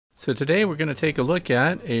So today we're going to take a look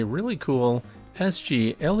at a really cool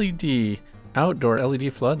SGLED outdoor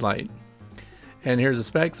LED floodlight. And here's the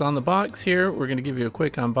specs on the box here. We're going to give you a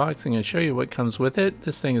quick unboxing and show you what comes with it.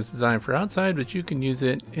 This thing is designed for outside, but you can use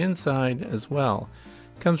it inside as well.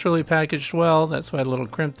 Comes really packaged well. That's why the little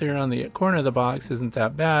crimp there on the corner of the box isn't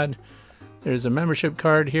that bad. There's a membership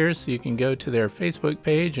card here, so you can go to their Facebook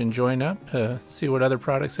page and join up, see what other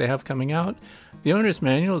products they have coming out. The owner's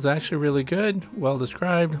manual is actually really good, well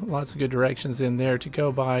described, lots of good directions in there to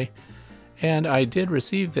go by. And I did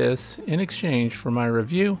receive this in exchange for my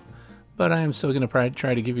review, but I am still going to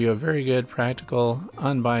try to give you a very good, practical,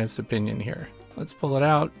 unbiased opinion here. Let's pull it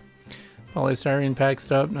out. Polystyrene packs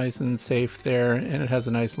it up nice and safe there, and it has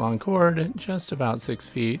a nice long cord, just about 6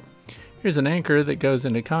 feet. Here's an anchor that goes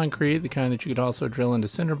into concrete, the kind that you could also drill into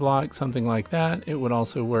cinder block, something like that. It would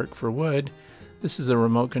also work for wood. This is a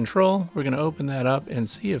remote control. We're going to open that up and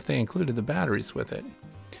see if they included the batteries with it.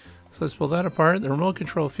 So let's pull that apart. The remote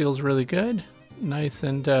control feels really good, nice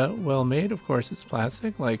and well made. Of course, it's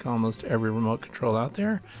plastic, like almost every remote control out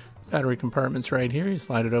there. Battery compartment's right here. You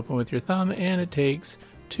slide it open with your thumb, and it takes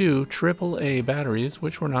 2 AAA batteries,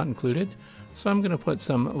 which were not included. So I'm going to put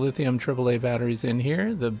some lithium AAA batteries in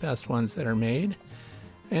here, the best ones that are made,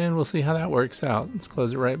 and we'll see how that works out. Let's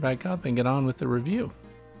close it right back up and get on with the review.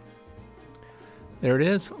 There it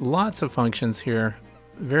is. Lots of functions here.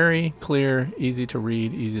 Very clear, easy to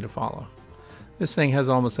read, easy to follow. This thing has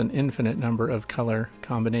almost an infinite number of color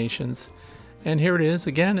combinations. And here it is.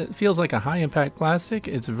 Again, it feels like a high-impact plastic.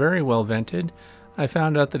 It's very well vented. I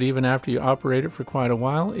found out that even after you operate it for quite a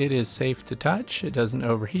while, it is safe to touch. It doesn't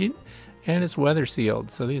overheat. And it's weather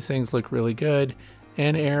sealed, so these things look really good,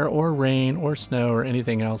 and air or rain or snow or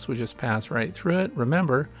anything else would just pass right through it.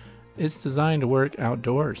 Remember, it's designed to work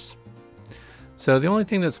outdoors. So the only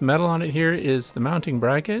thing that's metal on it here is the mounting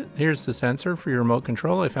bracket. Here's the sensor for your remote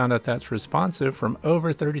control. I found out that's responsive from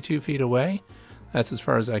over 32 feet away. That's as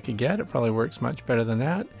far as I could get. It probably works much better than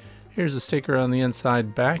that. Here's a sticker on the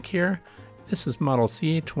inside back here. This is Model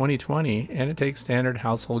C 2020, and it takes standard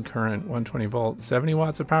household current, 120 volts. 70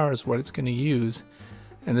 watts of power is what it's going to use.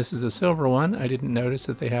 And this is a silver one. I didn't notice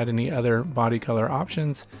that they had any other body color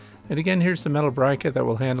options. And again, here's the metal bracket that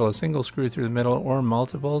will handle a single screw through the middle or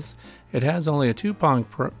multiples. It has only a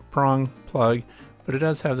 2-prong plug, but it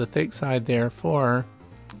does have the thick side there for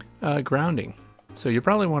grounding. So you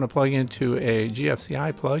probably want to plug into a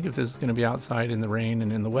GFCI plug if this is going to be outside in the rain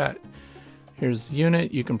and in the wet. Here's the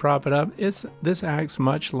unit. You can prop it up. This acts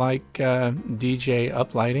much like DJ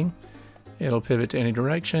uplighting. It'll pivot to any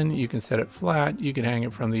direction. You can set it flat. You can hang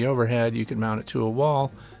it from the overhead. You can mount it to a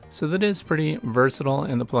wall. So that is pretty versatile,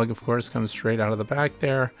 and the plug, of course, comes straight out of the back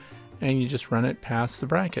there, and you just run it past the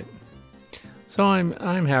bracket. So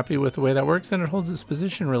I'm happy with the way that works, and it holds its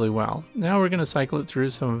position really well. Now we're going to cycle it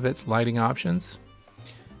through some of its lighting options.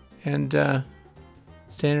 And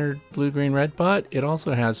standard blue, green, red, but it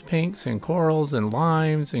also has pinks and corals and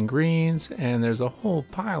limes and greens, and there's a whole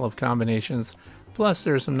pile of combinations. Plus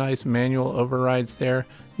there's some nice manual overrides there.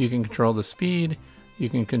 You can control the speed, you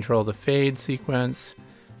can control the fade sequence,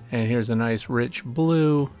 and here's a nice rich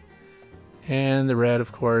blue, and the red,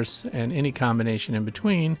 of course, and any combination in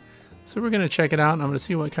between. So we're going to check it out, and I'm going to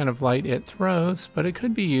see what kind of light it throws, but it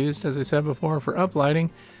could be used, as I said before, for uplighting.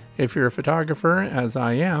 If you're a photographer, as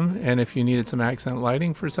I am, and if you needed some accent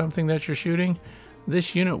lighting for something that you're shooting,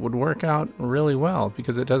 this unit would work out really well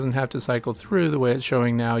because it doesn't have to cycle through the way it's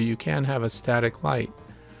showing now. You can have a static light.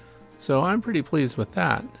 So I'm pretty pleased with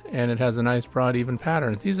that, and it has a nice broad even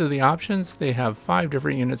pattern. These are the options. They have 5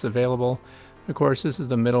 different units available. Of course, this is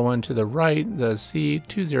the middle one to the right, the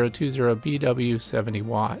C2020BW 70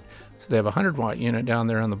 watt. So they have a 100 watt unit down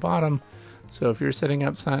there on the bottom. So if you're setting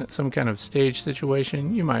up some kind of stage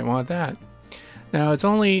situation, you might want that. Now it's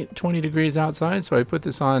only 20 degrees outside, so I put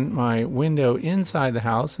this on my window inside the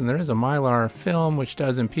house, and there is a Mylar film which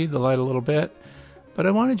does impede the light a little bit. But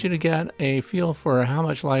I wanted you to get a feel for how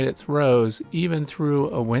much light it throws even through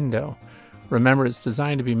a window. Remember, it's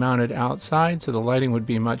designed to be mounted outside, so the lighting would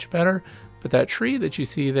be much better. But that tree that you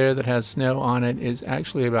see there that has snow on it is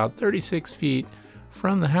actually about 36 feet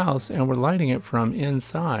from the house, and we're lighting it from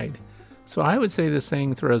inside. So I would say this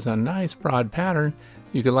thing throws a nice broad pattern.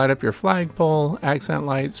 You could light up your flagpole, accent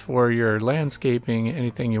lights for your landscaping,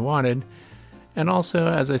 anything you wanted. And also,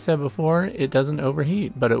 as I said before, it doesn't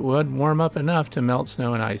overheat, but it would warm up enough to melt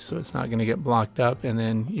snow and ice, so it's not going to get blocked up and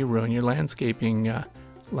then you ruin your landscaping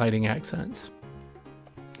lighting accents.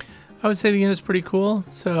 I would say the unit's pretty cool,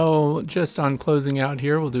 so just on closing out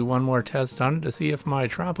here, we'll do one more test on it to see if my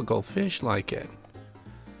tropical fish like it.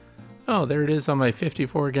 Oh, there it is on my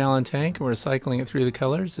 54-gallon tank. We're cycling it through the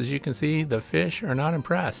colors. As you can see, the fish are not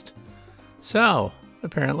impressed. So,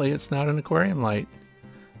 apparently it's not an aquarium light.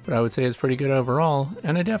 But I would say it's pretty good overall,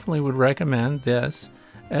 and I definitely would recommend this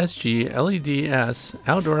SGLEDs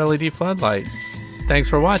outdoor LED floodlight. Thanks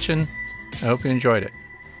for watching. I hope you enjoyed it.